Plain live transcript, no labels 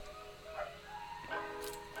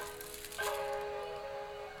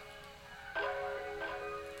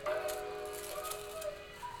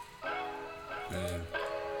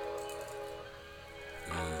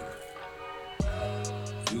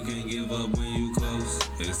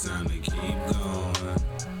It's time to keep going.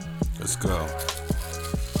 Let's go.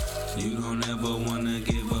 You don't ever wanna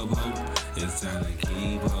give up hope. It's time to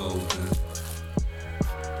keep hoping.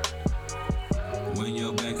 When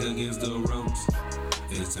you're back against the ropes,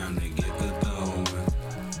 it's time to get the throwing.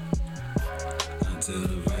 Until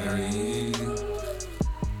the very end.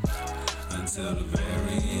 Until the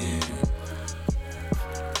very end.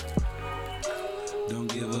 Don't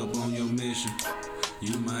give up on your mission.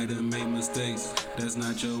 You might have made mistakes, that's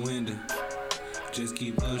not your ending. Just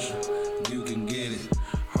keep pushing, you can get it.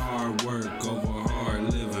 Hard work over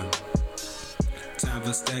hard living. Time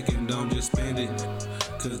for stacking, don't just spend it,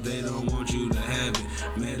 cause they don't want you to have it.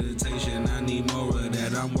 Meditation, I need more of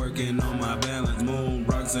that. I'm working on my balance. Moon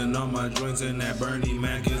rocks and on my joints, and that Bernie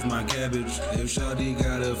Mac is my cabbage. If Shawty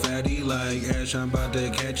got a fatty like Ash, I'm about to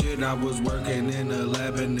catch it. I was working in the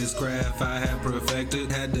lab in this craft I had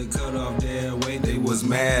perfected. Had to cut off their weight, they was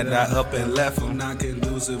mad I up and left them. Not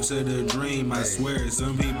conducive to the dream, I swear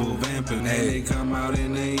some people vamping. Hey, they come out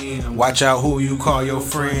in the end. Watch out who you call your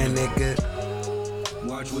friend, nigga.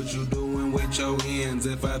 Watch what you doing with your hands.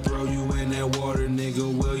 If I throw you in that water,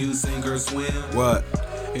 nigga, will you sink or swim? What?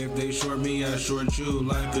 If they short me, I short you.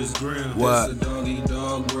 Life is grim. What? It's a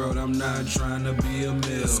dog world. I'm not trying to be a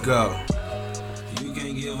mill. Let's go. You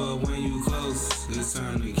can't give up when you close. It's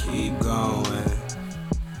time to keep going.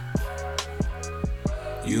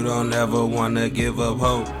 You don't ever wanna give up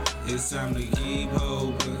hope. It's time to keep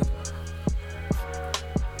hoping.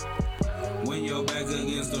 When you're back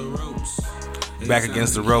against the ropes. Back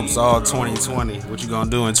against the ropes all 2020. What you gonna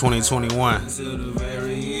do in 2021? Until the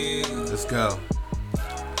very end. Let's go.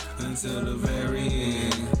 Until the very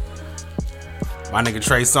end. My nigga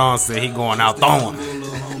Trey Songz said he going out throwing.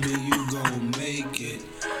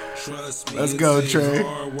 Let's go, Trey.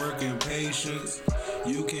 Hard work and patience.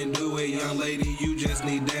 You can do it, young lady. You just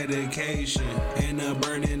need dedication and a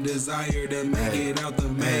burning desire to make it out the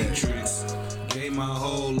matrix. Gave my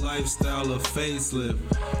whole lifestyle a facelift.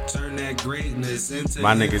 Turn that greatness into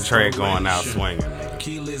My nigga Trey going out swinging.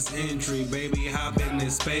 Keyless entry, baby, hop in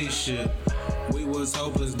this spaceship. We was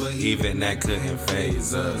hopeless, but Even that couldn't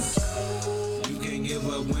phase us. You can't give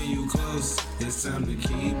up when you close. It's time to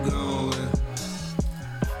keep going.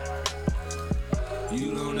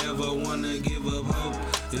 You don't ever wanna give up hope.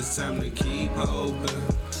 It's time to keep hoping.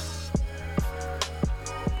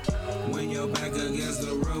 When you're back against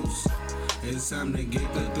the ropes, it's time to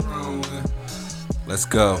get the throwing. Let's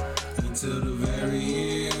go. Until the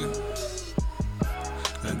very end.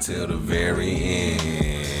 Until the very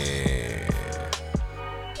end.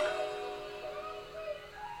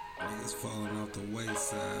 Niggas falling off the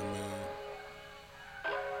wayside, man.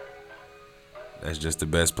 That's just the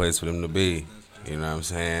best place for them to be. You know what I'm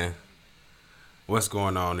saying? What's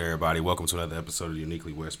going on, everybody? Welcome to another episode of the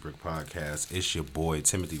Uniquely Westbrook podcast. It's your boy,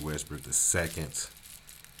 Timothy Westbrook II.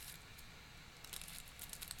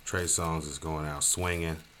 Trey Songz is going out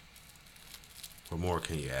swinging. What more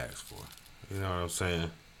can you ask for? You know what I'm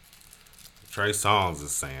saying? Trey Songz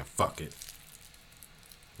is saying, fuck it.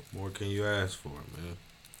 What more can you ask for, man?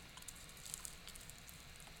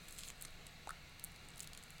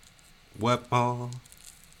 What more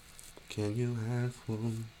can you ask for?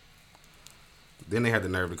 Then they had the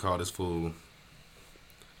nerve to call this fool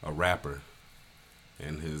a rapper.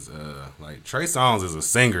 And his, Trey Songz is a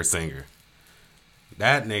singer.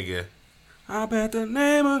 That nigga, I bet the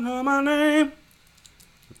name of my name.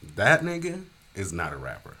 That nigga is not a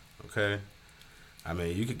rapper, okay? I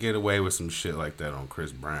mean, you could get away with some shit like that on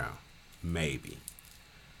Chris Brown. Maybe.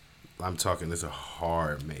 I'm talking, it's a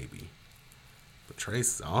hard maybe. But Trey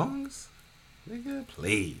Songz? Nigga,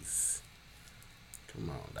 please. Come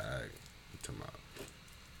on, dog.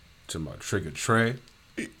 Talking about Trigger Trey.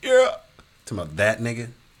 Yeah. Talking about that nigga?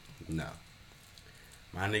 No.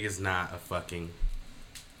 My nigga's not a fucking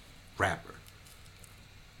rapper.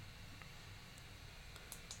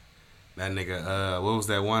 That nigga, what was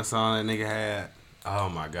that one song that nigga had? Oh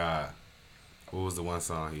my God. What was the one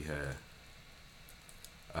song he had?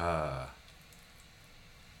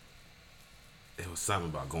 It was something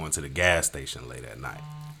about going to the gas station late at night.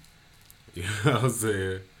 You know what I'm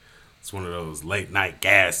saying? It's one of those late night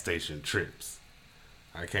gas station trips.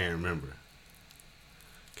 I can't remember.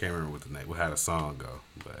 How the song go.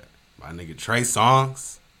 But my nigga Trey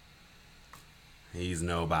Songz, he's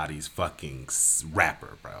nobody's fucking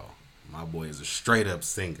rapper, bro. My boy is a straight up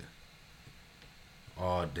singer.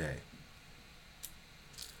 All day.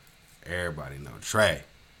 Everybody know Trey.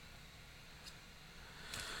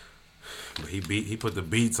 But he put the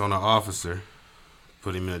beats on the officer,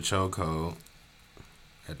 put him in a chokehold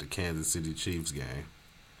at the Kansas City Chiefs game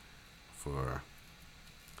for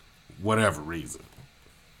whatever reason.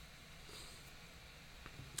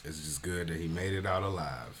 It's just good that he made it out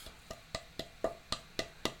alive.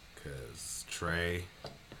 Cause Trey,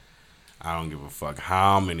 I don't give a fuck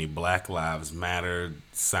how many Black Lives Matter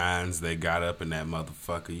signs they got up in that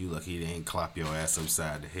motherfucker. You lucky they ain't clop your ass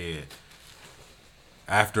upside the head.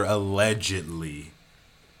 After allegedly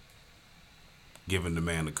giving the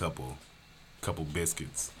man a couple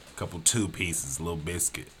biscuits, couple 2 pieces, little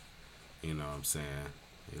biscuit. You know what I'm saying?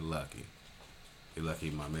 You're lucky. You're lucky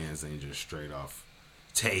my man's ain't just straight off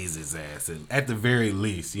tase his ass. At the very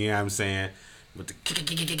least, you know what I'm saying? With the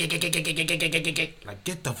like,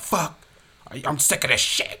 get the fuck. I'm sick of this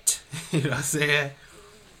shit. You know what I'm saying?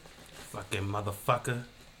 Fucking motherfucker.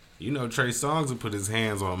 You know Trey Songz will put his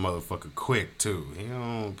hands on a motherfucker quick too. He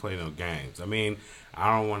don't play no games. I mean,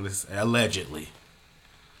 I don't want to allegedly.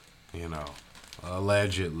 You know,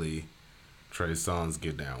 allegedly, Trey Songz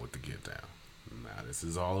get down with the get down. Now this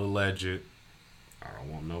is all alleged. I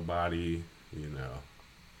don't want nobody, you know,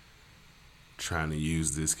 trying to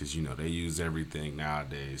use this because, you know, they use everything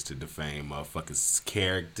nowadays to defame motherfuckers'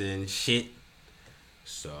 character and shit.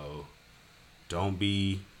 So don't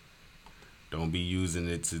be using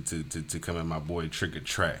it to come at my boy Trick or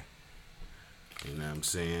Trey. You know what I'm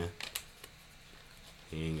saying?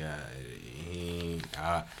 He ain't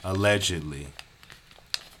allegedly,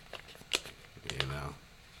 you know.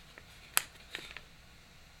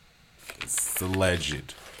 It's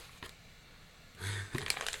alleged.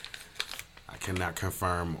 I cannot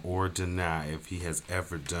confirm or deny if he has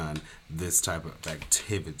ever done this type of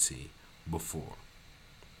activity before.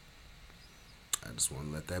 I just want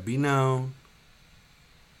to let that be known.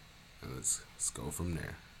 And let's go from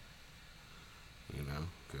there. You know,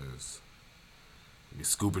 because be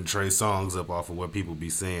scooping Trey Songz up off of what people be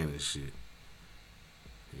saying and shit.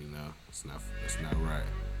 You know, it's not right.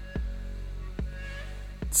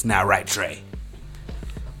 It's not right, Trey.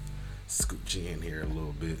 Scoot you in here a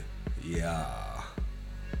little bit. Yeah.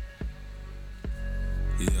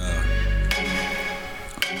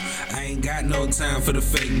 I ain't got no time for the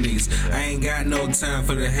fake niggas. I ain't got no time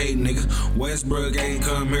for the hate, nigga. Westbrook ain't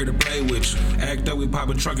come here to play with you. Act up, we pop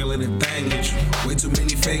a trunk and let it thang with you. Way too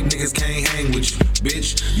many fake niggas can't hang with you.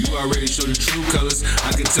 Bitch, you already show the true colors.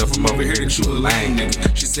 I can tell from over here that you a lame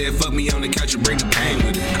nigga. She said fuck me on the couch and bring the pain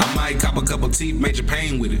with it. I might cop a couple teeth, major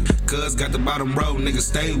pain with it. Cuz got the bottom row, nigga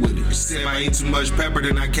stay with it. She said if I eat too much pepper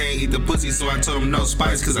then I can't eat the pussy. So I told him no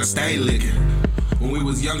spice cause I stay licking. When we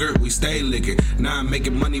was younger, we stayed licking. Now I'm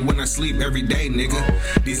making money when I sleep every day, nigga.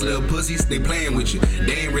 These little pussies, they playing with you.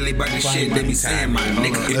 They ain't really about the shit they be saying, my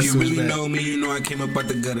nigga. If you really know me, you know I came up out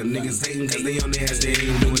the gutter. Niggas hating cause they on their ass, they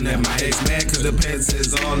ain't doing that. My ex mad cause the pen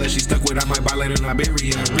says all that she stuck with. I might buy later in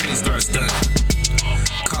Liberia and really start stunting.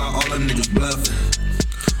 Call all them niggas bluffing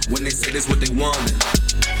when they say this what they wanted.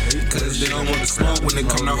 Cause they don't want to smoke when they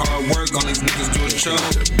come to hard work. All these niggas do a choke.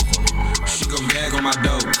 She gon' gag on my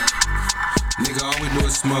dope. Nigga, all we do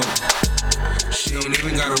is smoke. She don't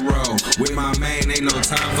even gotta roll. With my main, ain't no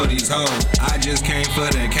time for these hoes. I just came for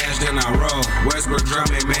that cash, then I roll. Westbrook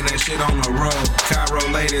drumming, man, that shit on the road. Cairo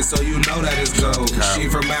lady, so you know that it's gold. She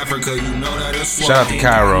from Africa, you know that it's swole. Shout out to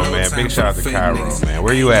Cairo, man. Big shout out to Cairo, man.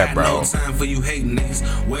 Where you at, bro? No time for you hating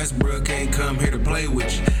niggas. Westbrook ain't come here to play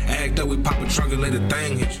with you. Act up, we pop a trunk and let the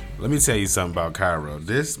thing hit you. Let me tell you something about Cairo.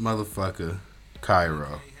 This motherfucker,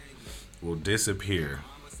 Cairo, will disappear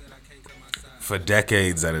for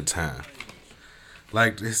decades at a time.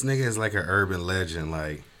 Like, this nigga is like an urban legend.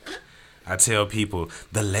 Like, I tell people,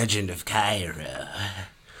 the legend of Cairo.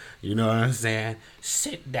 You know what I'm saying?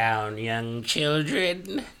 Sit down, young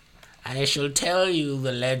children. I shall tell you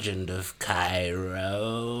the legend of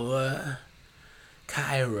Cairo.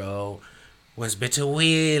 Cairo was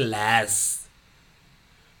between us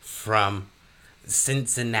from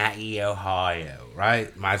Cincinnati, Ohio,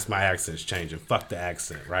 right? My accent's changing. Fuck the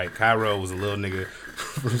accent, right? Cairo was a little nigga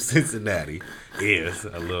from Cincinnati. Is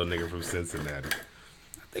a little nigga from Cincinnati.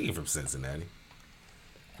 I think he's from Cincinnati.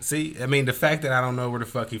 See, I mean, the fact that I don't know where the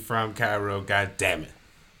fuck he from, Cairo, god damn it.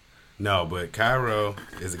 No, but Cairo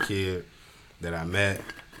is a kid that I met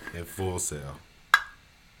in Full Sail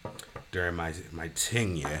during my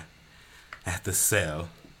tenure at the Cell.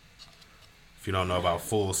 If you don't know about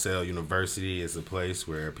Full Sail University, it's a place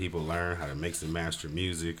where people learn how to mix and master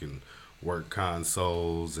music and work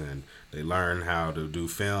consoles, and they learn how to do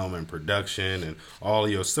film and production and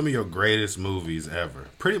some of your greatest movies ever.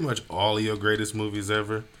 Pretty much all of your greatest movies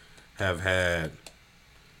ever have had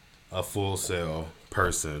a Full Sail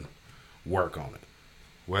person work on it.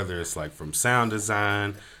 Whether it's like from sound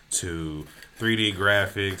design to 3D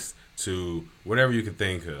graphics to whatever you can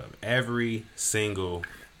think of. Every single,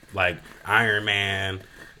 like Iron Man,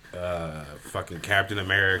 fucking Captain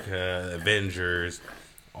America, Avengers,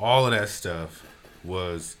 All of that stuff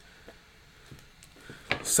was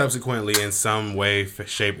subsequently in some way,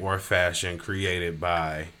 shape, or fashion created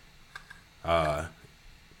by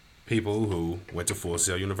people who went to Full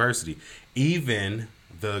Sail University. Even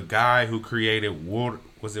the guy who created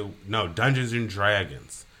Dungeons and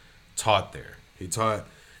Dragons taught there. He taught,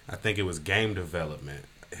 I think it was game development.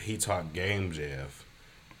 He taught game dev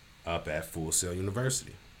up at Full Sail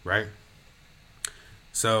University, right?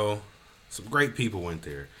 So some great people went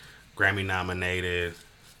there. Grammy nominated,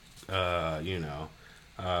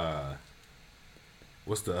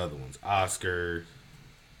 what's the other ones? Oscar.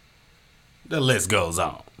 The list goes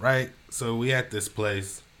on, right? So we at this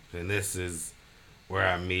place, and this is where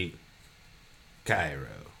I meet Cairo.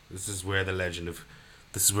 This is where the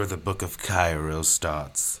book of Cairo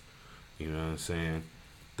starts. You know what I'm saying?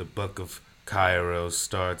 The book of Cairo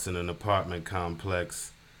starts in an apartment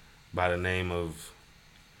complex by the name of,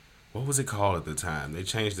 what was it called at the time? They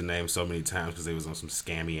changed the name so many times because they was on some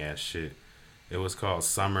scammy ass shit. It was called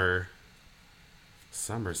Summer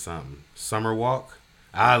Walk.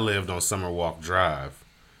 I lived on Summer Walk Drive,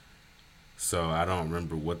 so I don't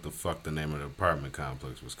remember what the fuck the name of the apartment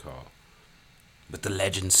complex was called. But the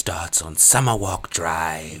legend starts on Summer Walk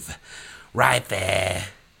Drive, right there,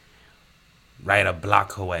 right a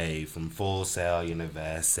block away from Full Sail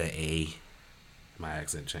University. My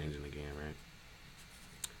accent changing again, right?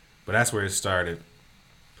 But that's where it started.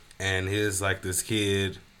 And here's like this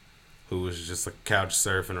kid who was just like couch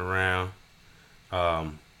surfing around.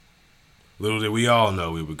 Little did we all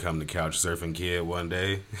know we would become the couch surfing kid one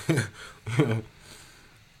day.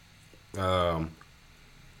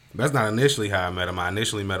 That's not initially how I met him. I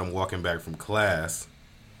initially met him walking back from class.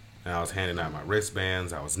 And I was handing out my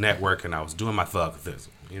wristbands. I was networking. I was doing my thug thizzle.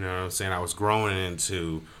 You know what I'm saying? I was growing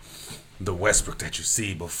into the Westbrook that you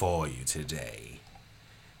see before you today.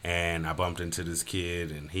 And I bumped into this kid,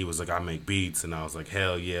 and he was like, I make beats. And I was like,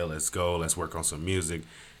 hell yeah, let's go. Let's work on some music.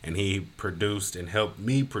 And he produced and helped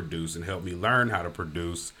me produce and helped me learn how to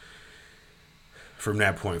produce from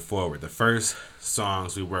that point forward. The first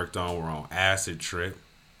songs we worked on were on Acid Trip,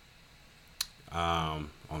 on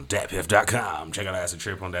datpiff.com. Check out Acid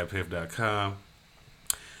Trip on datpiff.com.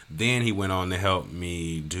 Then he went on to help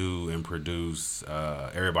me do and produce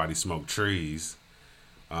Everybody Smoke Trees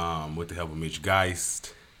with the help of Mitch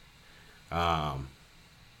Geist. But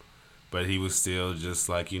he was still just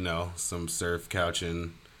like, some surf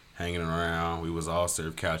couching, hanging around. We was all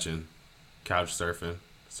surf couching, couch surfing,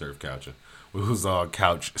 surf couching. We was all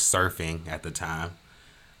couch surfing at the time.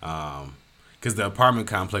 Because the apartment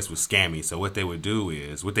complex was scammy. So what they would do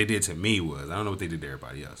is, what they did to me was, I don't know what they did to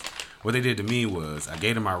everybody else. What they did to me was, I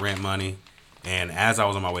gave them my rent money, and as I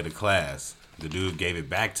was on my way to class, the dude gave it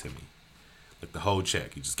back to me. Like the whole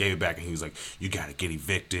check. He just gave it back, and he was like, you gotta get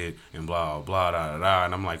evicted, and blah, blah, da, da, da.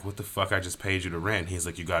 And I'm like, what the fuck? I just paid you the rent. He's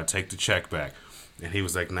like, you gotta take the check back. And he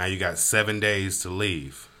was like, now you got 7 days to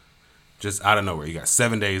leave. Just out of nowhere. You got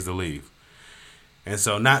 7 days to leave. And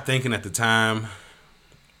so not thinking at the time,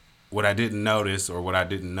 what I didn't notice or what I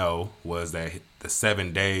didn't know was that the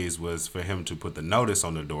 7 days was for him to put the notice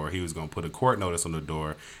on the door. He was going to put a court notice on the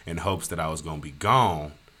door in hopes that I was going to be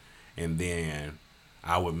gone. And then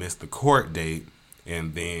I would miss the court date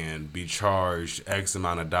and then be charged X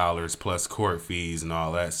amount of dollars plus court fees and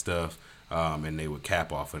all that stuff. And they would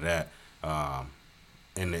cap off of that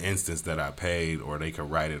in the instance that I paid, or they could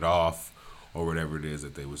write it off or whatever it is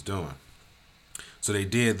that they was doing. So they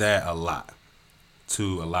did that a lot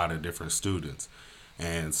to a lot of different students.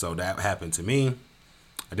 And so that happened to me.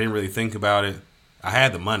 I didn't really think about it. I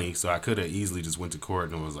had the money, so I could have easily just went to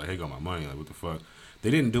court and was like, hey, got my money. Like, what the fuck?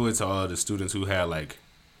 They didn't do it to all the students who had, like,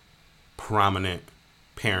 prominent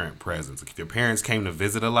parent presence. Like, if your parents came to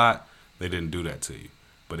visit a lot, they didn't do that to you.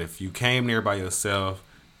 But if you came there by yourself,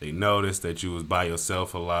 they noticed that you was by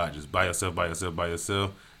yourself a lot, just by yourself,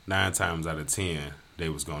 9 times out of 10, they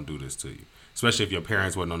was going to do this to you. Especially if your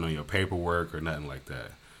parents wasn't on your paperwork or nothing like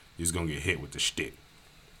that. You're just going to get hit with the shtick.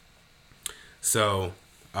 So,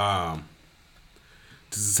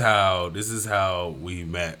 this is how we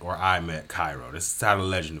met, or I met Cairo. This is how the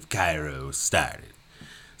legend of Cairo started.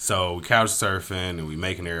 So, we couch surfing and we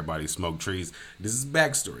making Everybody Smoke Trees. This is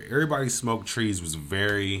backstory. Everybody Smoke Trees was a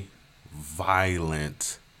very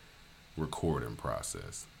violent recording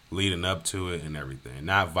process leading up to it and everything.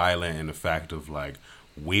 Not violent in the fact of like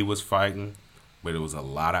we was fighting, but it was a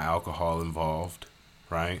lot of alcohol involved,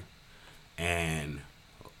 right? And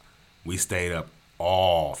we stayed up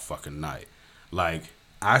all fucking night. Like,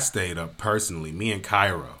 I stayed up personally, me and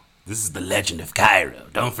Cairo. This is the legend of Cairo.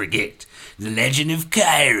 Don't forget. The legend of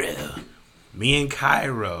Cairo. Me and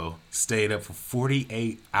Cairo stayed up for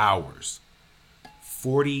 48 hours.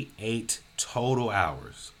 48 total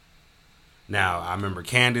hours. Now, I remember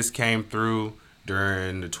Candace came through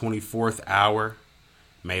during the 24th hour,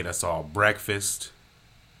 made us all breakfast.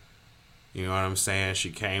 You know what I'm saying? She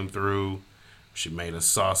came through. She made us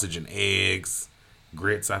sausage and eggs,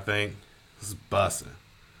 grits, I think. This is bussin'.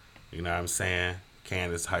 You know what I'm saying?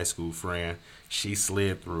 Candace, high school friend. She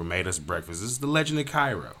slid through, made us breakfast. This is the legend of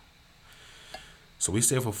Cairo. So we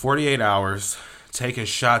stayed for 48 hours, taking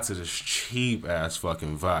shots of this cheap ass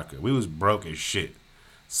fucking vodka. We was broke as shit.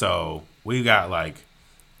 So we got like,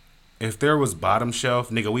 if there was bottom shelf,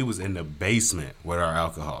 nigga, we was in the basement with our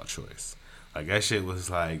alcohol choice. Like that shit was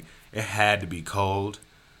like, it had to be cold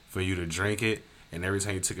for you to drink it. And every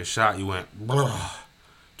time you took a shot, you went,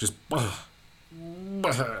 just, you know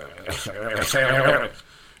what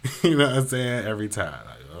I'm saying? Every time.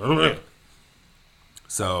 Like,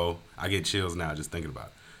 so I get chills now just thinking about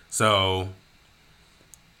it. So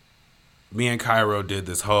me and Cairo did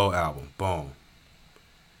this whole album. Boom.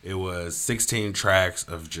 It was 16 tracks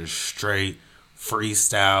of just straight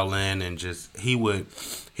freestyling, and just he would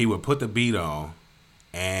put the beat on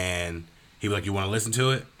and he'd be like, "You want to listen to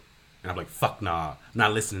it?" And I'm like, "Fuck nah, I'm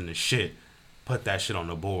not listening to shit. Put that shit on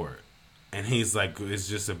the board." And he's like, "It's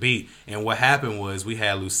just a beat." And what happened was we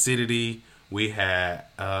had Lucidity, we had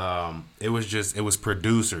it was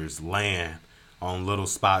producers laying on little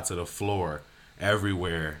spots of the floor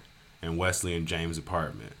everywhere in Wesley and James'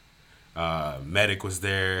 apartment. Medic was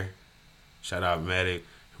there. Shout out Medic.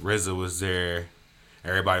 RZA was there.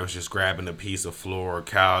 Everybody was just grabbing a piece of floor or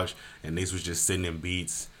couch, and these was just sending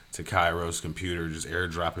beats to Cairo's computer, just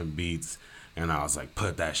airdropping beats. And I was like,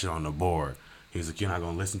 "Put that shit on the board." He was like, "You're not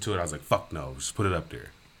gonna listen to it?" I was like, "Fuck no, just put it up there."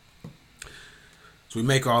 So we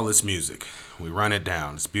make all this music. We run it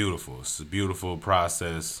down. It's beautiful. It's a beautiful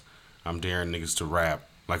process. I'm daring niggas to rap.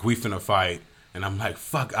 Like, we finna fight. And I'm like,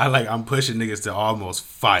 fuck. I'm pushing niggas to almost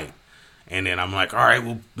fight. And then I'm like, all right,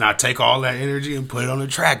 well, now take all that energy and put it on the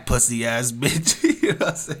track, pussy ass bitch. You know what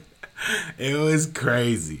I'm saying? It was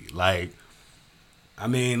crazy. Like, I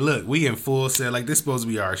mean, look, we in full set. Like, this supposed to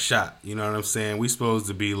be our shot. You know what I'm saying? We supposed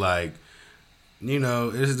to be like, you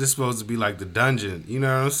know, this supposed to be like the dungeon. You know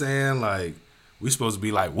what I'm saying? Like, we supposed to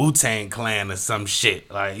be like Wu-Tang Clan or some shit.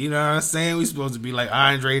 Like, you know what I'm saying? We supposed to be like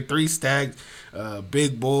Andre 3 Stack,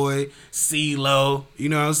 Big Boy, CeeLo. You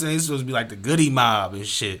know what I'm saying? It's supposed to be like the Goody Mob and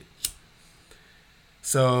shit.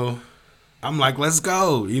 So I'm like, let's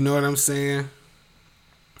go. You know what I'm saying?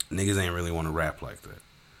 Niggas ain't really want to rap like that.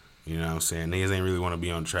 You know what I'm saying? Niggas ain't really want to be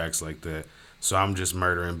on tracks like that. So I'm just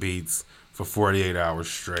murdering beats for 48 hours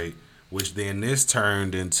straight, which then this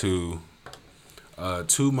turned into a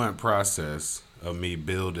 2-month process of me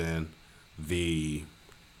building the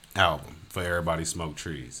album for Everybody Smoke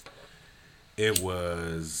Trees. It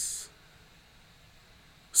was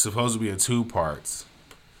supposed to be a 2 parts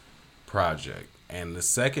project, and the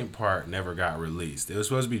second part never got released. It was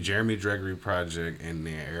supposed to be Jeremy Gregory project and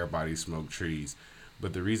then Everybody Smoke Trees.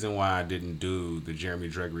 But the reason why I didn't do the Jeremy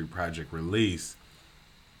Gregory project release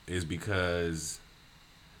is because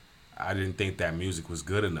I didn't think that music was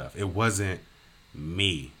good enough. It wasn't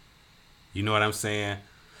me. You know what I'm saying?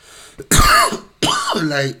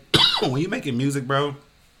 Like, when you're making music, bro,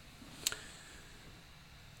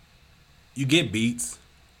 you get beats.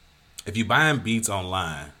 If you're buying beats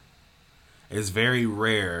online, it's very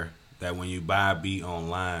rare that when you buy a beat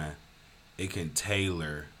online, it can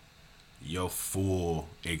tailor your full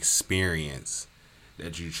experience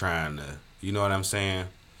that you're trying to, you know what I'm saying?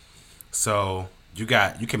 So you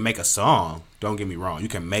can make a song. Don't get me wrong. You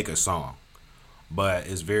can make a song. But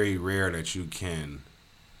it's very rare that you can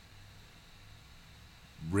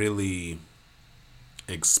really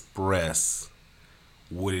express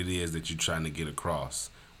what it is that you're trying to get across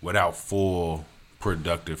without full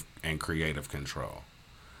productive and creative control.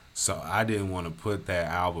 So I didn't want to put that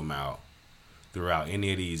album out throughout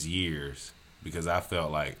any of these years because I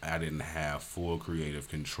felt like I didn't have full creative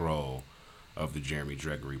control of the Jeremy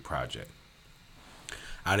Gregory project.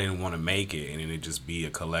 I didn't want to make it and then it just be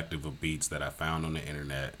a collective of beats that I found on the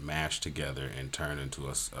internet, mashed together, and turned into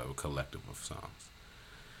a collective of songs.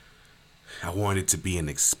 I wanted it to be an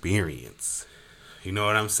experience. You know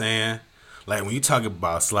what I'm saying? Like, when you talk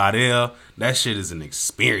about Slidell, that shit is an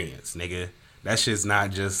experience, nigga. That shit's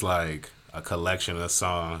not just like a collection of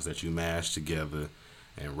songs that you mash together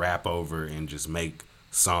and rap over and just make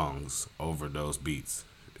songs over those beats.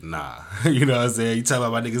 Nah. You know what I'm saying? You talk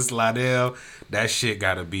about my nigga Slidell, that shit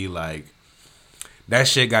gotta be like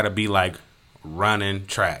running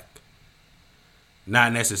track.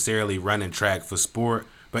 Not necessarily running track for sport,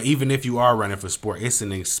 but even if you are running for sport, it's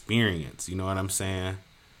an experience. You know what I'm saying?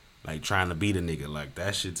 Like, trying to beat a nigga, like,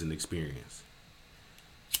 that shit's an experience.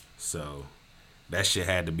 So that shit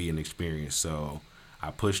had to be an experience. So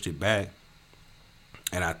I pushed it back.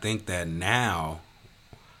 And I think that now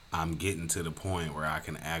I'm getting to the point where I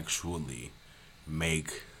can actually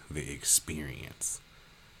make the experience.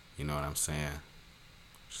 You know what I'm saying?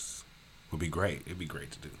 Just, would be great. It'd be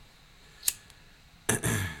great to do.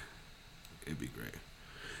 It'd be great.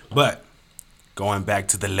 But going back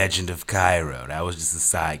to the Legend of Cairo, that was just a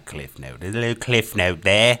side cliff note. There's a little cliff note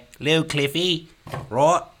there. Little Cliffy.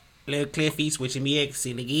 Right? Little Cliffy switching me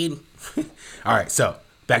accent again. Alright, so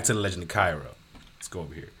back to the Legend of Cairo. Let's go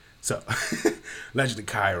over here. So, Legend of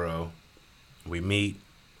Cairo, we meet.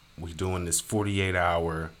 We're doing this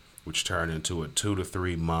 48-hour, which turned into a 2 to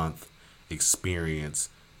 3 month experience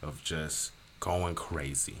of just going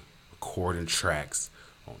crazy, recording tracks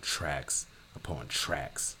on tracks upon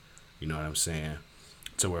tracks. You know what I'm saying?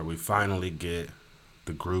 To where we finally get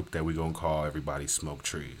the group that we're going to call Everybody Smoke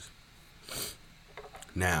Trees.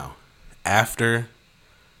 Now, after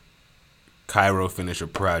Cairo finished a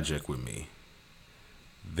project with me,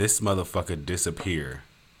 this motherfucker disappeared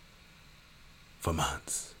for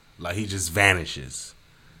months. Like, he just vanishes.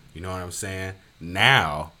 You know what I'm saying?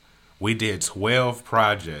 Now, we did 12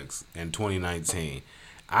 projects in 2019.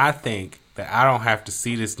 I think that I don't have to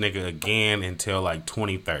see this nigga again until like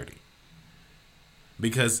 2030.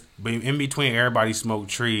 Because in between Everybody Smoke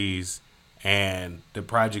Trees and the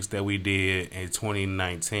projects that we did in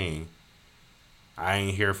 2019, I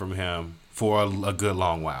ain't hear from him for a good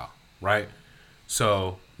long while, right?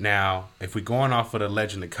 So now, if we're going off of the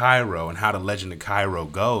Legend of Cairo and how the Legend of Cairo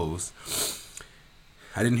goes,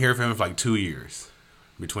 I didn't hear from him for like 2 years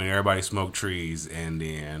between Everybody Smoke Trees and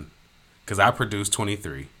then, because I produced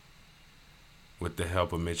 23 with the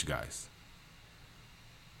help of Mitch Geist.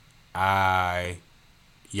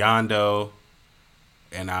 Yondo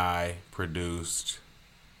and I produced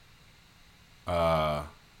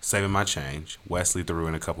Saving My Change. Wesley threw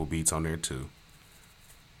in a couple beats on there too.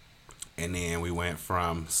 And then we went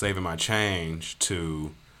from Saving My Change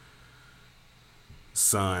to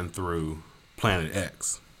Sun through Planet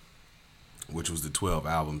X, which was the 12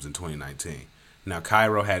 albums in 2019. Now,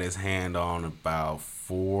 Cairo had his hand on about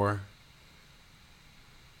 4.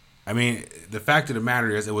 I mean, the fact of the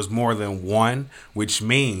matter is it was more than 1, which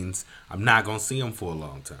means I'm not going to see him for a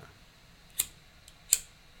long time.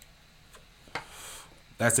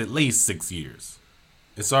 That's at least 6 years.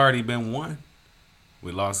 It's already been 1.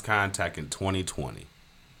 We lost contact in 2020.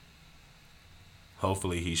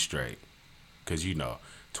 Hopefully he's straight. Because,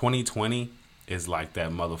 2020 is like that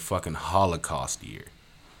motherfucking Holocaust year.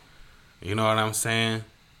 You know what I'm saying?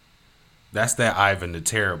 That's that Ivan the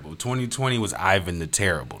Terrible. 2020 was Ivan the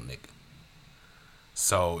Terrible, nigga.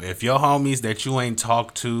 So if your homies that you ain't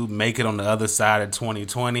talked to make it on the other side of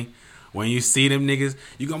 2020, when you see them niggas,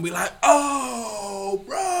 you gonna be like, oh,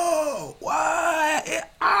 bro, what?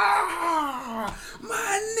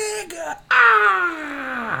 My nigga,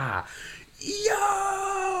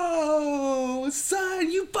 yo,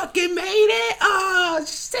 son, you fucking made it? Oh,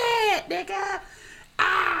 shit, nigga.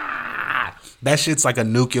 That shit's like a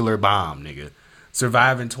nuclear bomb, nigga.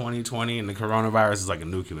 Surviving 2020 and the coronavirus is like a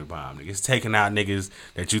nuclear bomb, nigga. It's taking out niggas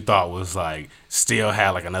that you thought was like still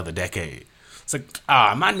had like another decade. It's like,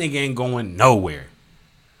 my nigga ain't going nowhere.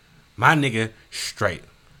 My nigga straight.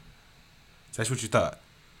 That's what you thought.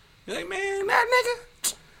 You're like, man, that nigga,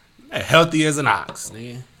 that healthy as an ox,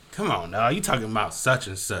 nigga. Come on, dog. You talking about such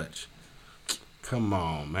and such. Come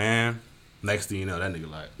on, man. Next thing you know, that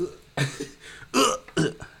nigga like,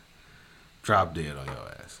 drop dead on your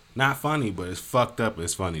ass. Not funny, but it's fucked up.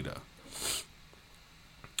 It's funny, though.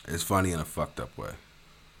 It's funny in a fucked up way.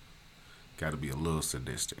 Gotta be a little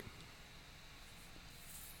sadistic.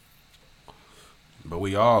 But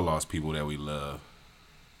we all lost people that we love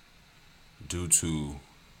due to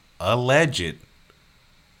allegedly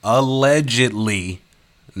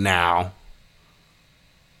now,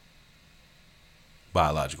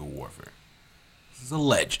 biological warfare. This is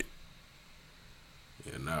alleged.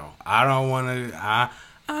 I don't want to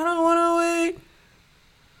wait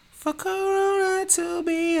for Corona to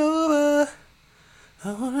be over.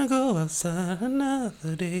 I want to go outside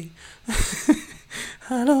another day.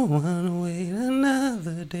 I don't want to wait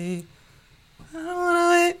another day. I don't want to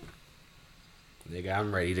wait. Nigga,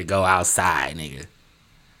 I'm ready to go outside, nigga.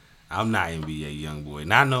 I'm not NBA young boy.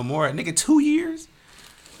 Not no more. Nigga, 2 years?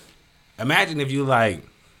 Imagine if you, like,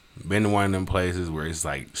 been to one of them places where it's,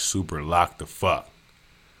 like, super locked the fuck.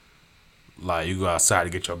 Like, you go outside to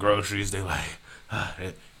get your groceries. They like,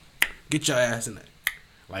 get your ass in there.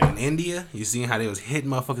 Like in India, you seen how they was hitting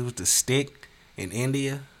motherfuckers with the stick in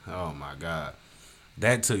India? Oh, my God.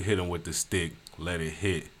 That took hit them with the stick. Let it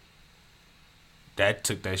hit That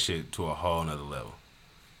took that shit to a whole nother level.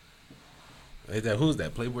 Is that who's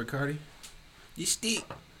that? Playboy Cardi? You stick,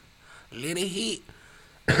 let it hit.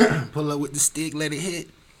 Pull up with the stick, let it hit.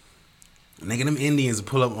 Nigga, them Indians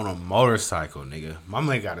pull up on a motorcycle, nigga. My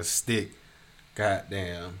man got a stick,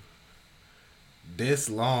 goddamn, this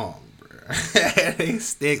long, bro. They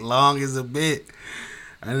stick long as a bit.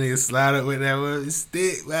 I nigga slide up with that one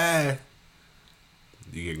stick, man.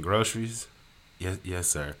 You getting groceries? Yes,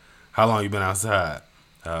 sir. How long you been outside?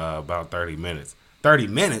 About 30 minutes. 30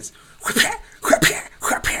 minutes?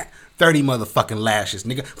 30 motherfucking lashes,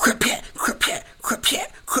 nigga.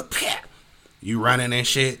 You running and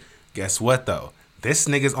shit. Guess what, though? This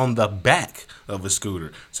nigga's on the back of a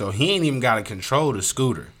scooter. So he ain't even got to control the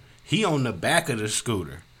scooter. He on the back of the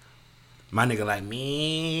scooter. My nigga like,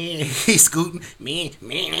 me, he scooting, me,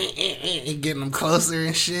 getting him closer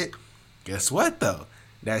and shit. Guess what, though?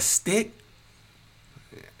 That stick,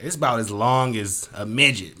 it's about as long as a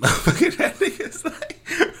midget. That nigga's like,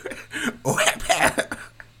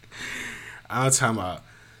 I'm talking about.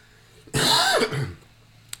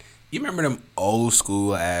 You remember them old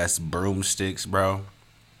school ass broomsticks, bro?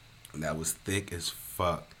 That was thick as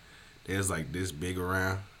fuck. They was like this big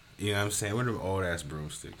around. You know what I'm saying? What are them old ass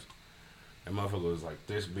broomsticks? That motherfucker was like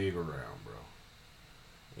this big around, bro.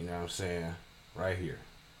 You know what I'm saying? Right here.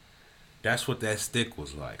 That's what that stick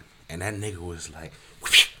was like. And that nigga was like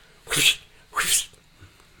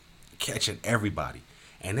catching everybody.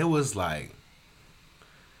 And it was like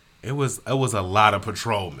it was a lot of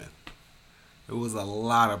patrolmen. It was a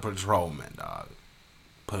lot of patrolmen, dog.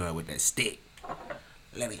 Putting up with that stick.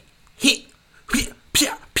 Let me hit.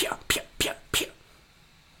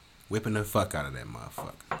 Whipping the fuck out of that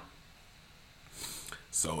motherfucker.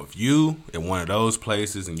 So if you in one of those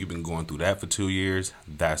places and you've been going through that for 2 years,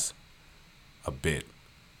 that's a bit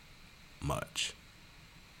much.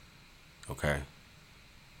 Okay?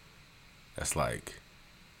 That's like,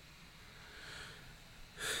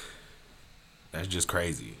 that's just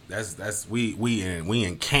crazy. That's we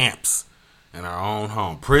in camps in our own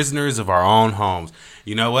home. Prisoners of our own homes.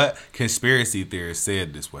 You know what? Conspiracy theorists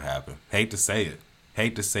said this would happen. Hate to say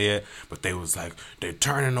it, but they was like, they're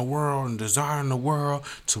turning the world and designing the world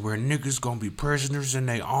to where niggas gonna be prisoners in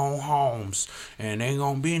their own homes, and ain't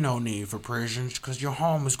gonna be no need for prisons because your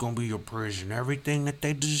home is gonna be your prison. Everything that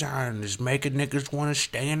they design is making niggas want to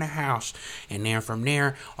stay in the house, and then from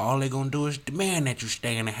there, all they gonna do is demand that you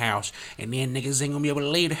stay in the house, and then niggas ain't gonna be able to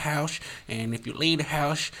leave the house, and if you leave the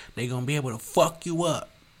house, they gonna be able to fuck you up.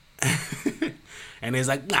 And it's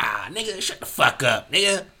like, nah, nigga, shut the fuck up,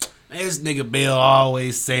 nigga. This nigga Bill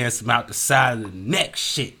always saying some out the side of the neck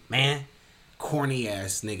shit, man. Corny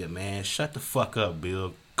ass nigga, man. Shut the fuck up,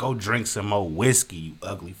 Bill. Go drink some more whiskey, you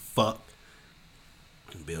ugly fuck.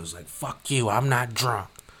 And Bill's like, fuck you, I'm not drunk.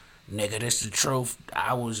 Nigga, this the truth.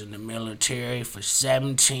 I was in the military for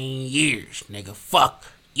 17 years. Nigga, fuck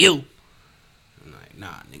you. I'm like,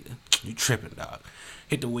 nah, nigga. You tripping, dog.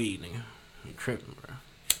 Hit the weed, nigga. You tripping, bro.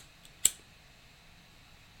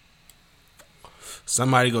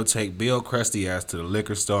 Somebody go take Bill Krusty ass to the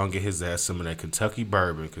liquor store and get his ass some of that Kentucky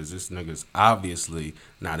bourbon, because this nigga's obviously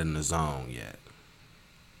not in the zone yet.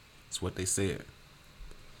 That's what they said.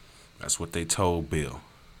 That's what they told Bill.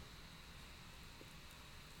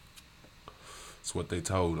 That's what they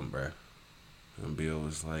told him, bruh. And Bill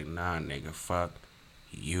was like, nah, nigga, fuck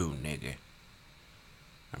you, nigga.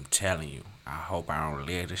 I'm telling you, I hope I don't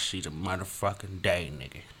live to see the motherfucking day,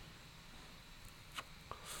 nigga.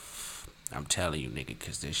 I'm telling you, nigga,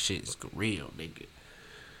 because this shit is real, nigga.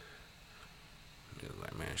 Nigga's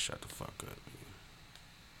like, man, shut the fuck up, nigga.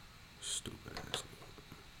 Stupid ass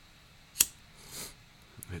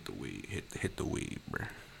nigga. Hit the weed. Hit the weed, bruh.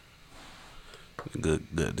 Good.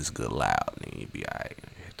 This good loud, nigga. You be alright.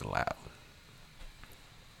 Hit the loud.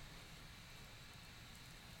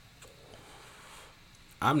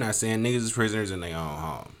 I'm not saying niggas is prisoners in their own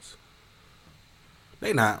homes.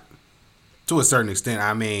 They not. To a certain extent,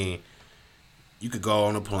 I mean, you could go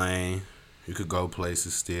on a plane. You could go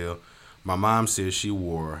places still. My mom said she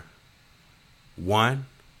wore one.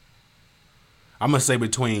 I'm going to say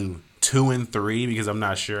between 2 and 3, because I'm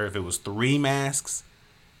not sure if it was 3 masks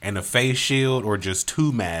and a face shield or just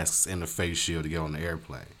 2 masks and a face shield to get on the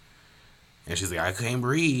airplane. And she's like, I can't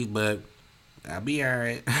breathe, but I'll be all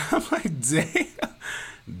right. I'm like,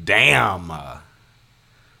 damn.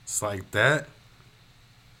 It's like that.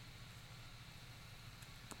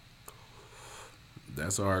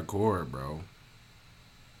 That's hardcore, bro.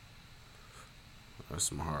 That's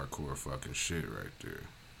some hardcore fucking shit right there.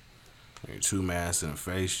 I mean, 2 masks and a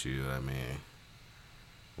face shield. I mean,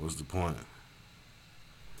 what's the point?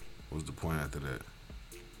 What's the point after that?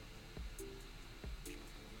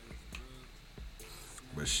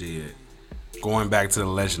 But shit, going back to the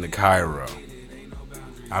Legend of Cairo.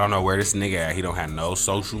 I don't know where this nigga at. He don't have no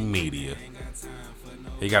social media.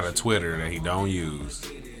 He got a Twitter that he don't use.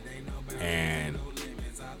 And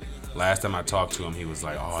last time I talked to him, he was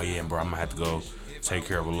like, oh yeah, bro, I'm gonna have to go take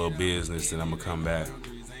care of a little business and I'm gonna come back.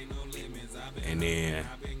 And then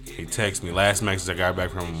he texted me. Last message I got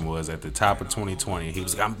back from him was at the top of 2020. He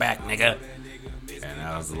was like, I'm back, nigga. And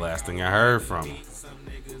that was the last thing I heard from him.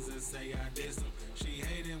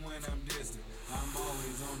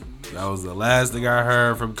 That was the last thing I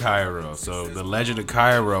heard from Cairo. So the Legend of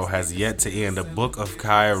Cairo has yet to end. The Book of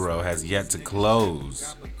Cairo has yet to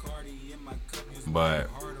close. But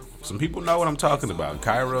some people know what I'm talking about.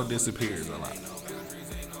 Cairo disappears a lot.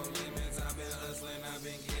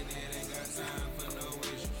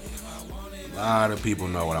 A lot of people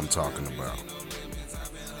know what I'm talking about.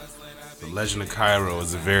 The Legend of Cairo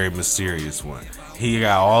is a very mysterious one. He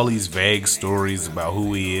got all these vague stories about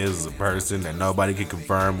who he is as a person that nobody can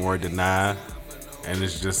confirm or deny. And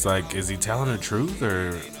it's just like, is he telling the truth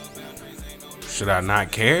or should I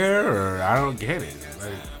not care? Or I don't get it.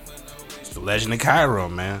 Like, it's the Legend of Cairo,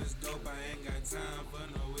 man.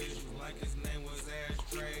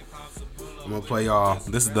 I'm gonna play y'all.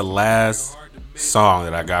 This is the last song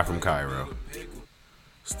that I got from Cairo.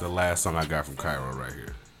 It's the last song I got from Cairo right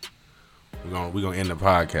here. We're gonna end the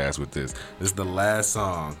podcast with this. This is the last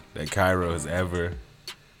song that Cairo has ever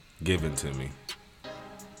given to me.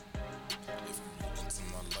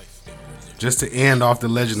 Just to end off the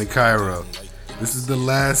Legend of Cairo. This is the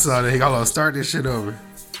last song that hold on, start this shit over.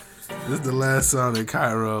 This is the last song that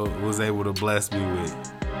Cairo was able to bless me with.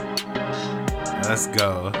 Let's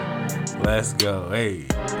go. Let's go. Hey,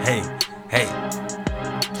 hey, hey.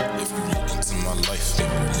 If you look into my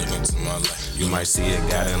life, you might see a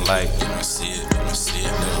guiding light. you might see it,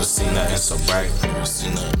 Never seen nothing so bright. never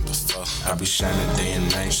seen nothing before. I be shining day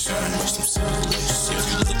and night. Watch them city lights.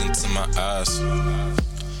 If you look into my eyes,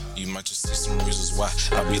 you might just see some reasons why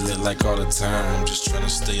I be lit like all the time. I'm just trying to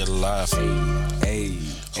stay alive. Hey,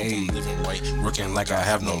 Hope hey. I'm living right, working like I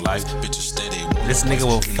have no life. Bitches steady. This nigga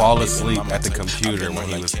will fall asleep at the computer when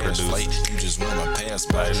he was producing. You just wanna pass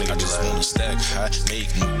by. Like, nigga I just be like- wanna stack high,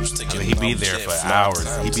 make moves, take He be there for hours.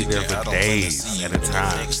 He be there for days at a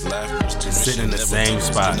time. Just sitting in the same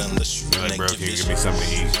spot. You're like, bro, can you give me something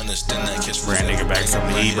to eat? Bring nigga back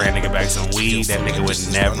something to eat. Bring nigga back some weed. That nigga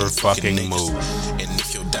would never fucking move. And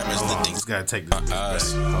if your diamonds Hold on, lit, just gotta take this bitch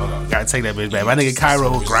back. Hold on, gotta take that bitch back. My nigga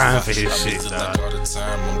Cairo will grind for his shit, dog. all the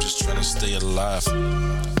time, I'm just trying to stay alive.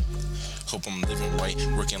 Hope I'm living right,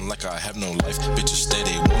 working like I have no life. Bitches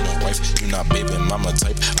steady, want a wife. You not baby mama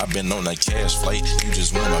type. I've been on a cash flight. You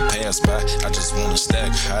just wanna pass by. I just wanna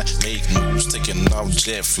stack high, make moves, taking off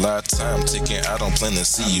jet fly. Time ticking. I don't plan to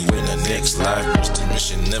see you in the next life. What's the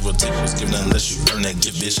mission? Never take what's given unless you earn that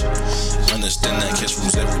gift, bitch. Understand that cash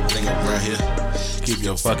rules everything around here. Keep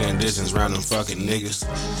your fucking distance round them fucking niggas.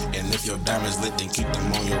 And if your diamonds lit, then keep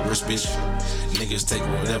them on your wrist, bitch. Niggas take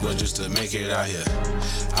whatever just to make it out here.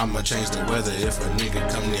 I'ma change the weather if a nigga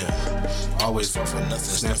come near. Always fall for nothing,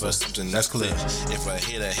 snap for something that's clear. If I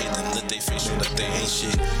hate, I hate them, let they face you like they ain't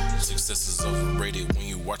shit. Success is overrated when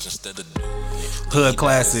you watch instead of do it. Hood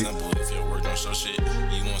classic. Simple, if your work don't show shit,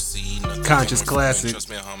 you won't see nothing. Conscious coming from it. classic. Trust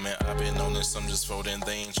me, homie, I've been on this, I'm just folding.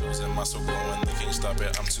 They ain't chosen my soul growing, they can't stop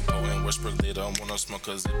it. I'm too potent. Westbrook, they don't want no smoke,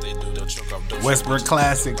 cause if they do, they'll choke off dope. Westbrook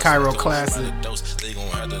classic, Cairo classic. They gon'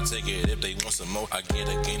 have to take it if they want some more. I get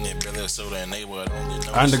a game that barely soda and they would only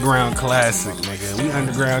know. Underground classic, nigga. We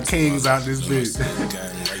underground kings out this bitch.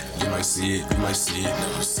 You might see it, you might see it.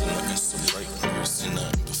 Never seen nothing so bright, never seen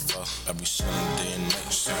nothing before. I be shining day and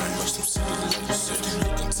night, shining like some city lights. If you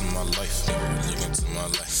look into my life, look into my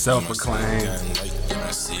life. Self-proclaimed,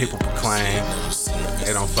 people proclaim,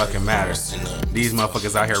 it don't fucking matter. These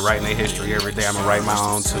motherfuckers out here writing their history every day. I'ma write my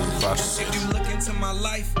own too. Fuck. If you look into my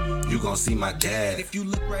life, You gon' see my dad. if you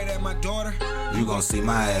look right at my daughter, You gon' see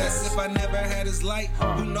my as ass. if I never had his light,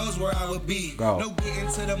 who knows where I would be. Go. No getting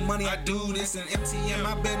to the money, I do this in MTM.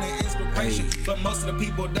 I've been an inspiration, Hey. but most of the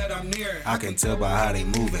people that I'm near, I can tell by how they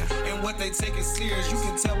moving. and what they take is serious. You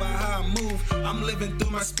can tell by how I move. I'm living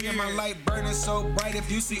through my spirit, my light burning so bright. If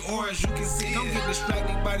you see orange, you can see it. Don't get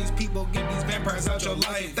distracted by these people. Get these vampires out your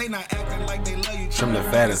life. They not acting like they love you. Trim the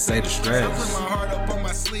fat and say the I put stress. my heart up on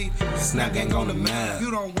my sleeve. Snap gang on the map.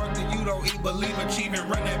 You don't work, then you don't eat. Believe, achieve, and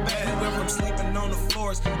run that bad. We went from sleeping on the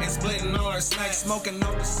floors and splitting all our snacks, smoking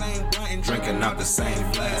off the same blunt and drinking out the same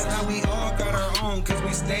flask. Now we all got our own, cause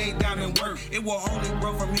we stayed down and worked. It will only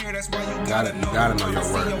grow from here. That's why you gotta know your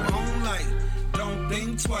See worth. your own light. Don't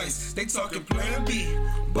think twice. They talking plan B.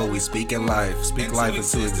 But we speaking life, speak life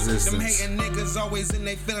into existence. Them hating niggas always in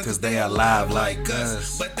their feelings, Cause they alive like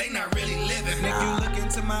us. but they not really living. If you look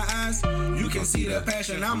into my eyes, you can see the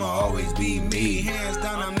passion. I'ma always be me. Hands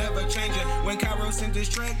down, I'm never changing. When Cairo sent this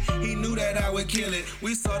track, he knew that I would kill it.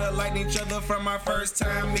 We sorta liked each other from our first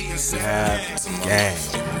time meeting. Yeah, gang.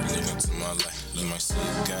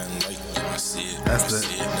 That's the.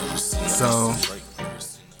 So,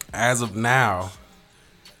 as of now,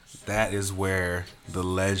 that is where the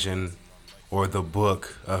legend or the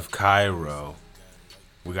book of Cairo,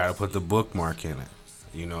 we gotta put the bookmark in it.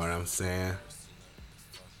 You know what I'm saying?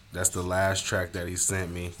 That's the last track that he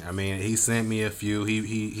sent me. I mean, he sent me a few.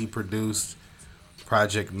 He produced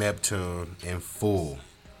Project Neptune in full.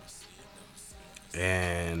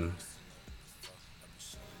 And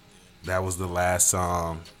that was the last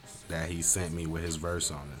song that he sent me with his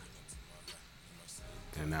verse on it.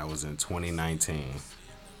 And that was in 2019.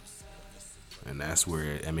 And that's where,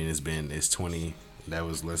 it's 20, that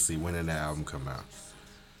was, let's see, when did that album come out?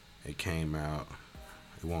 It came out,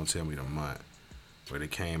 it won't tell me the month, but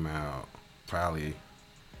it came out probably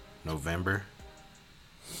November.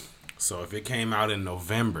 So if it came out in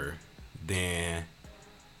November, then,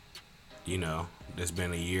 you know, there's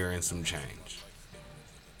been a year and some change.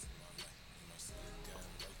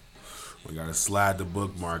 We gotta slide the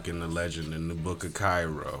bookmark in the legend in the book of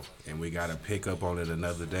Cairo, and we gotta pick up on it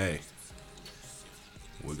another day.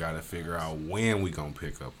 We gotta figure out when we gonna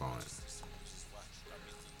pick up on it.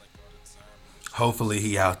 Hopefully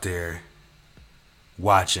he out there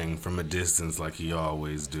watching from a distance like he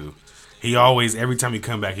always do. He always, every time he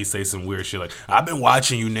come back, he say some weird shit like, I've been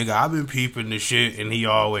watching you, nigga. I've been peeping the shit. And he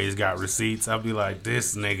always got receipts. I'll be like,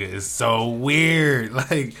 this nigga is so weird.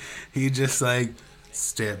 Like, he just like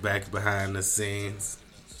step back behind the scenes.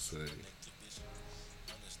 So,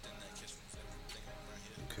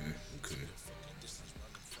 okay.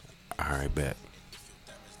 All right, bet.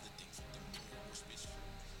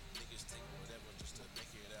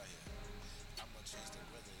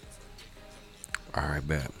 All right,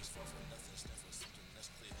 bet.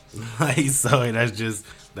 So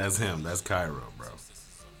that's him. That's Cairo, bro.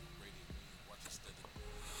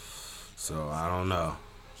 So I don't know.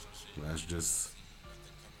 It's just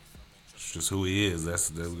who he is.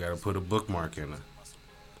 We gotta put a bookmark in it.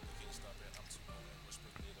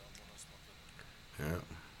 Yeah,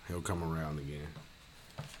 he'll come around again.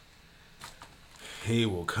 He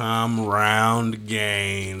will come round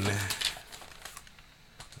again. Let's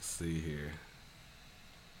see here.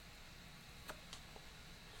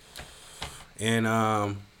 And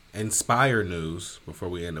Inspire news, before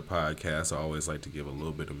we end the podcast, I always like to give a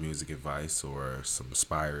little bit of music advice or some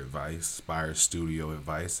Spire advice, Spire Studio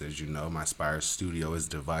advice. As you know, my Spire Studio is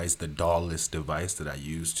device, the DAW-less device that I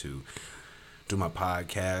use to do my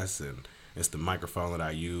podcast, and it's the microphone that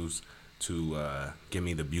I use to give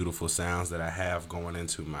me the beautiful sounds that I have going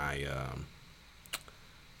into my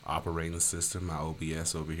operating system, my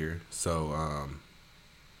OBS over here. So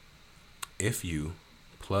if you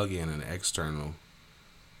plug in an external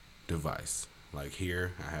device, like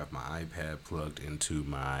here I have my iPad plugged into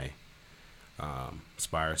my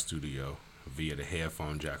Spire Studio via the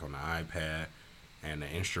headphone jack on the iPad and the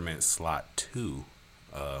instrument slot 2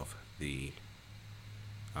 of the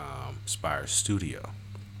Spire Studio.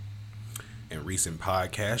 In recent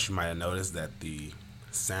podcasts, you might have noticed that the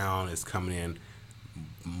sound is coming in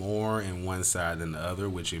more in one side than the other,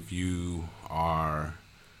 which if you are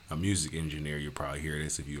a music engineer, you'll probably hear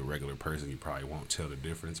this. If you're a regular person, you probably won't tell the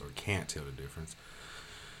difference or can't tell the difference.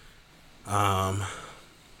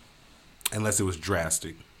 Unless it was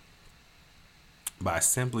drastic. By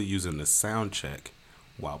simply using the sound check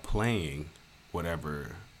while playing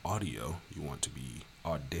whatever audio you want to be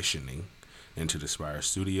auditioning into the Spire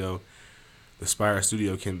Studio, the Spire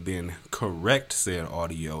Studio can then correct said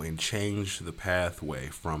audio and change the pathway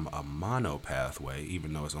from a mono pathway,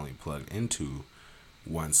 even though it's only plugged into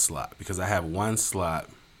one slot, because I have one slot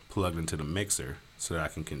plugged into the mixer so that I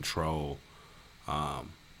can control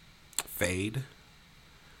fade,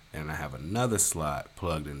 and I have another slot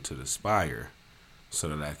plugged into the Spire so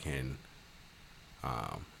that I can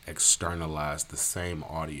externalize the same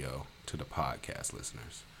audio to the podcast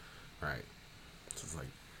listeners, right? So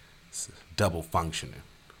it's double functioning.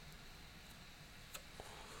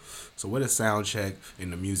 So with a sound check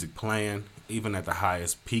and the music playing, even at the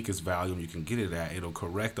highest, peakest volume you can get it at, it'll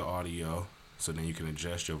correct the audio, so then you can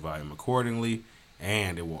adjust your volume accordingly,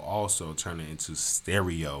 and it will also turn it into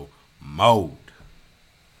stereo mode.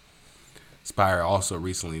 Spire also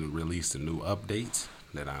recently released a new update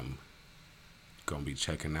that I'm going to be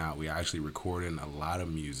checking out. We're actually recording a lot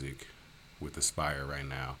of music with Aspire right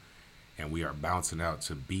now. And we are bouncing out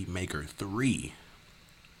to Beatmaker 3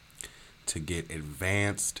 to get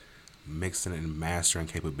advanced mixing and mastering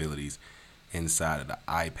capabilities inside of the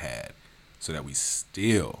iPad, so that we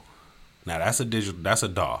still, now that's a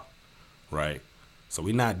DAW, right? So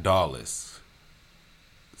we're not DAW-less,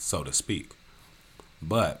 so to speak,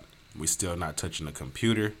 but we still not touching the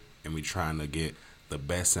computer, and we trying to get the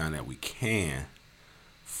best sound that we can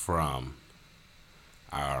from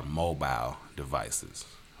our mobile devices,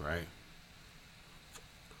 right?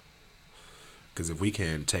 Because if we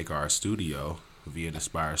can take our studio via the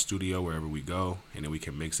Aspire Studio wherever we go, and then we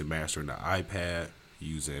can mix and master in the iPad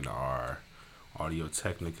using our Audio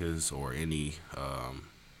Technicas or any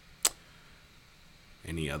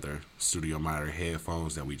other studio monitor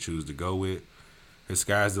headphones that we choose to go with, the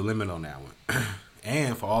sky's the limit on that one.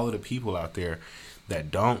 And for all of the people out there that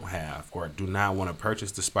don't have or do not want to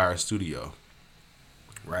purchase the Aspire Studio,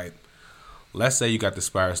 right? Let's say you got the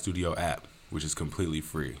Aspire Studio app, which is completely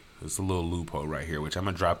free. It's a little loophole right here, which I'm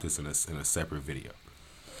going to drop this in a separate video.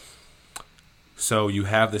 So you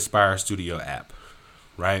have the Aspire Studio app,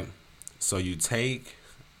 right? So you take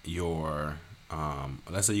your,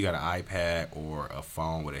 let's say you got an iPad or a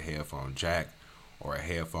phone with a headphone jack or a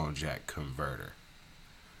headphone jack converter.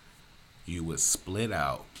 You would split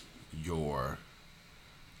out your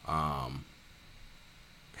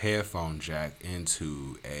headphone jack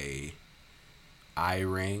into a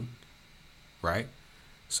iRing, right?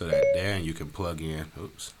 So that then you can plug in,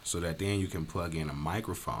 a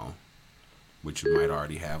microphone, which you might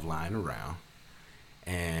already have lying around,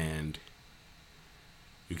 and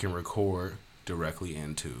you can record directly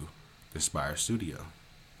into the Aspire Studio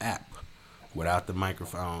app without the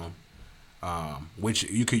microphone, which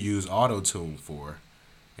you could use Auto-Tune for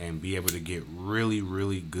and be able to get really,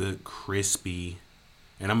 really good, crispy.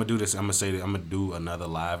 And I'm going to do this. I'm going to do another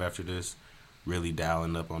live after this, really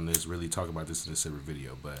dialing up on this, really talk about this in a separate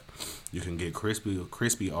video. But you can get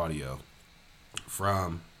crispy audio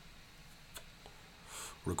from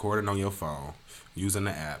recording on your phone, using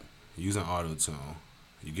the app, using Auto-Tune.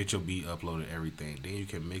 You get your beat uploaded, everything. Then you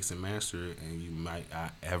can mix and master it, and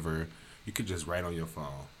you could just write on your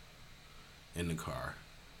phone in the car,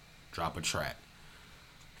 drop a track,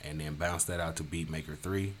 and then bounce that out to Beatmaker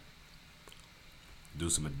 3.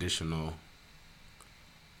 Do some additional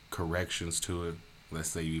corrections to it. Let's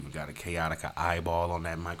say you even got a chaotic eyeball on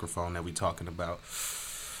that microphone that we talking about.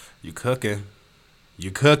 You cooking,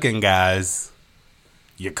 guys.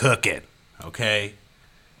 You're cooking, okay?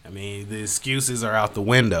 I mean, the excuses are out the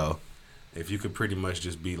window. If you could pretty much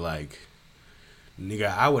just be like,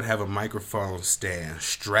 nigga, I would have a microphone stand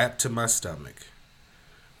strapped to my stomach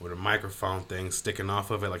with a microphone thing sticking off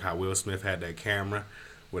of it, like how Will Smith had that camera,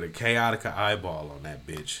 with a chaotic eyeball on that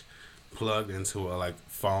bitch, plugged into a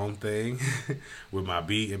phone thing with my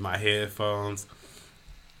beat in my headphones.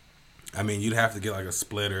 I mean, you'd have to get a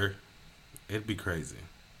splitter. It'd be crazy.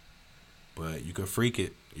 But you could freak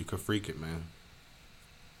it. You could freak it, man.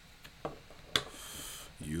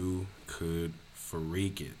 You could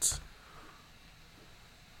freak it.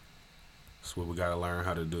 That's what we gotta learn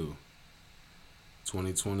how to do.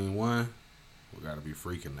 2021, we gotta be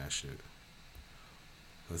freaking that shit.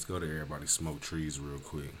 Let's go to Everybody Smoke Trees real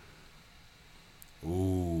quick.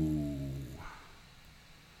 Ooh.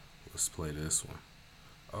 Let's play this one.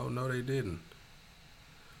 Oh, no, they didn't.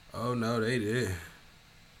 Oh, no, they did.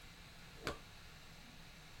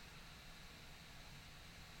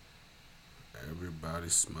 Everybody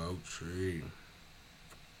Smoke Tree.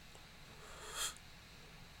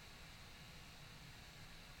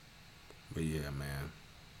 But yeah, man.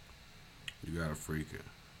 You gotta freak it.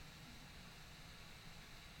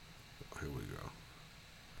 Here we go.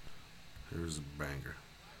 Here's a banger.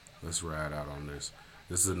 Let's ride out on this.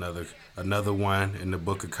 This is another one in the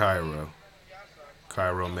book of Cairo.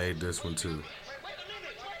 Cairo made this one too.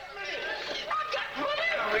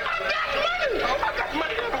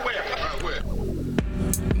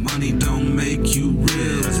 Money don't make you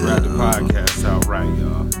real. Let's wrap the podcast out right,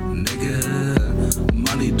 y'all. Nigga,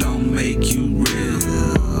 money don't make you real.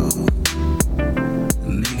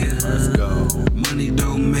 Nigga, let's go. Money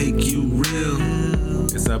don't make you real.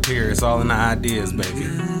 It's up here. It's all in the ideas, baby.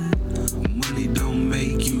 Money don't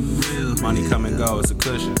make you real. Money come and go. It's a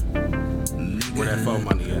cushion. Where that phone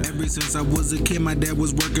money at? Ever since I was a kid, my dad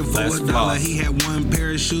was working for Let's $1. floss. He had one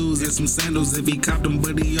pair of shoes and some sandals if he copped them,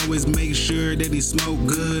 but he always make sure that he smoked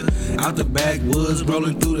good. Out the backwoods,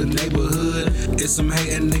 rolling through the neighborhood. It's some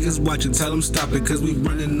hating niggas watching, tell them stop it, cause we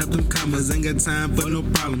running up them commas. Ain't got time for no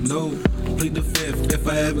problems, no. Plead the fifth if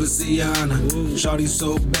I ever see your honor. Shawty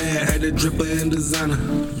so bad, had to drip her in designer.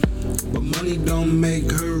 But money don't make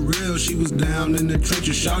her real. She was down in the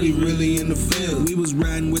trenches, shawty really in the field. We was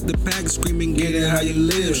riding with the pack, screaming, get it how you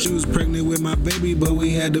live. She was pregnant with my baby, but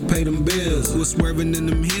we had to pay them bills. Was swerving in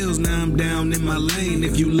them hills, now I'm down in my lane.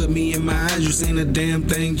 If you look me in my eyes, you seen a damn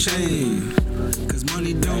thing change. Cause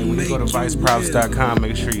money don't When make you go to you viceprops.com,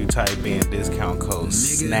 make sure you type in discount code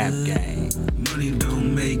Nigga. SNAPGANG. Money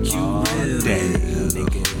don't make you All real. day,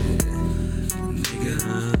 nigga.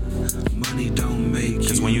 Money don't make you.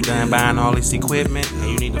 Cause when you done buying all this equipment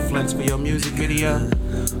and you need to flex for your music video,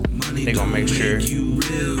 money they gonna make sure you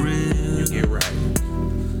real. you get right.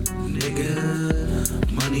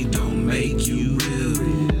 Nigga, money don't make you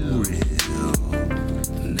real.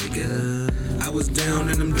 Nigga, I was down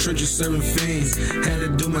in them trenches serving fiends. Had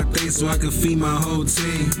to do my thing so I could feed my whole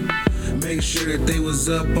team. Make sure that they was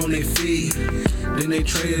up on their feet. Then they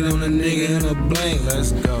traded on a nigga in a blank.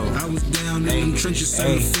 Let's go. I was down in them trenches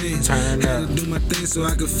serving fiends. turn Had up. to do my thing so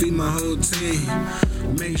I could feed my whole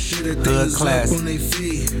team. Make sure that they Hood was classic. up on their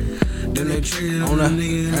feet. Then they traded On on a a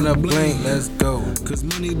nigga and a blink, let's go. Cause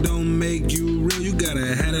money don't make you real. You gotta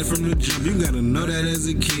have that from the jump. You gotta know that as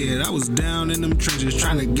a kid. I was down in them trenches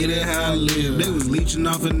trying to get it how I live. They was leeching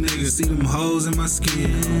off a nigga. See them holes in my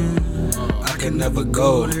skin. I can never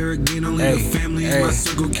go there again. Only the family in my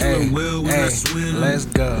circle killing well when I swim. Let's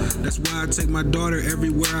go. That's why I take my daughter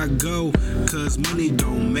everywhere I go. Cause money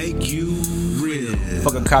don't make you real.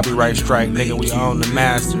 Fuck a copyright strike, nigga. We own the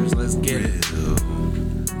masters. Let's get it.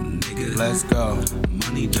 Nigga, Let's go.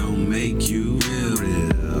 money don't make you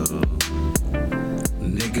real.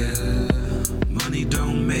 Nigga, money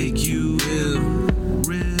don't make you real.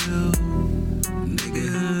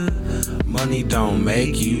 Nigga, Money don't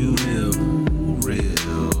make you real.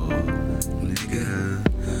 Nigga,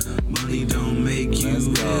 money don't make you Let's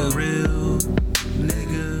go. real.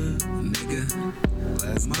 Nigga,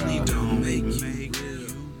 Let's money go. don't make you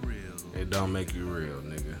real. It don't make you real,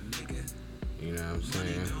 nigga. Nigga, You know what I'm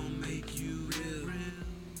saying? don't make you real.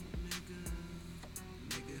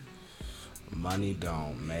 Money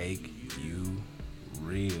don't make you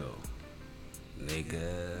real,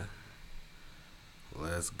 nigga.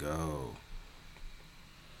 Let's go.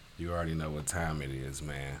 You already know what time it is,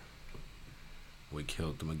 man. We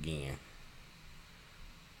killed them again.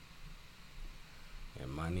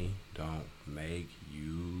 And money don't make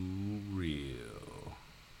you real.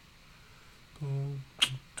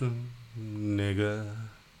 Nigga.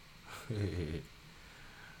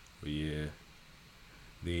 But yeah.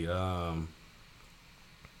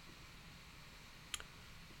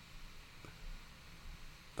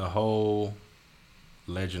 The whole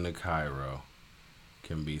Legend of Cairo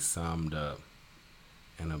can be summed up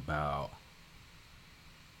in about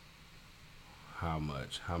how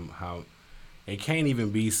much? How it can't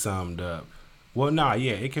even be summed up. Well, nah,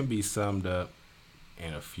 yeah, it can be summed up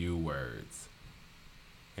in a few words.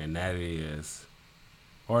 And that is,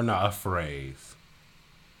 or not a phrase.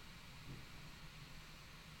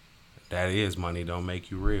 That is, money don't make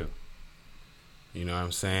you real. You know what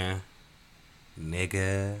I'm saying?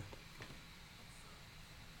 Nigga.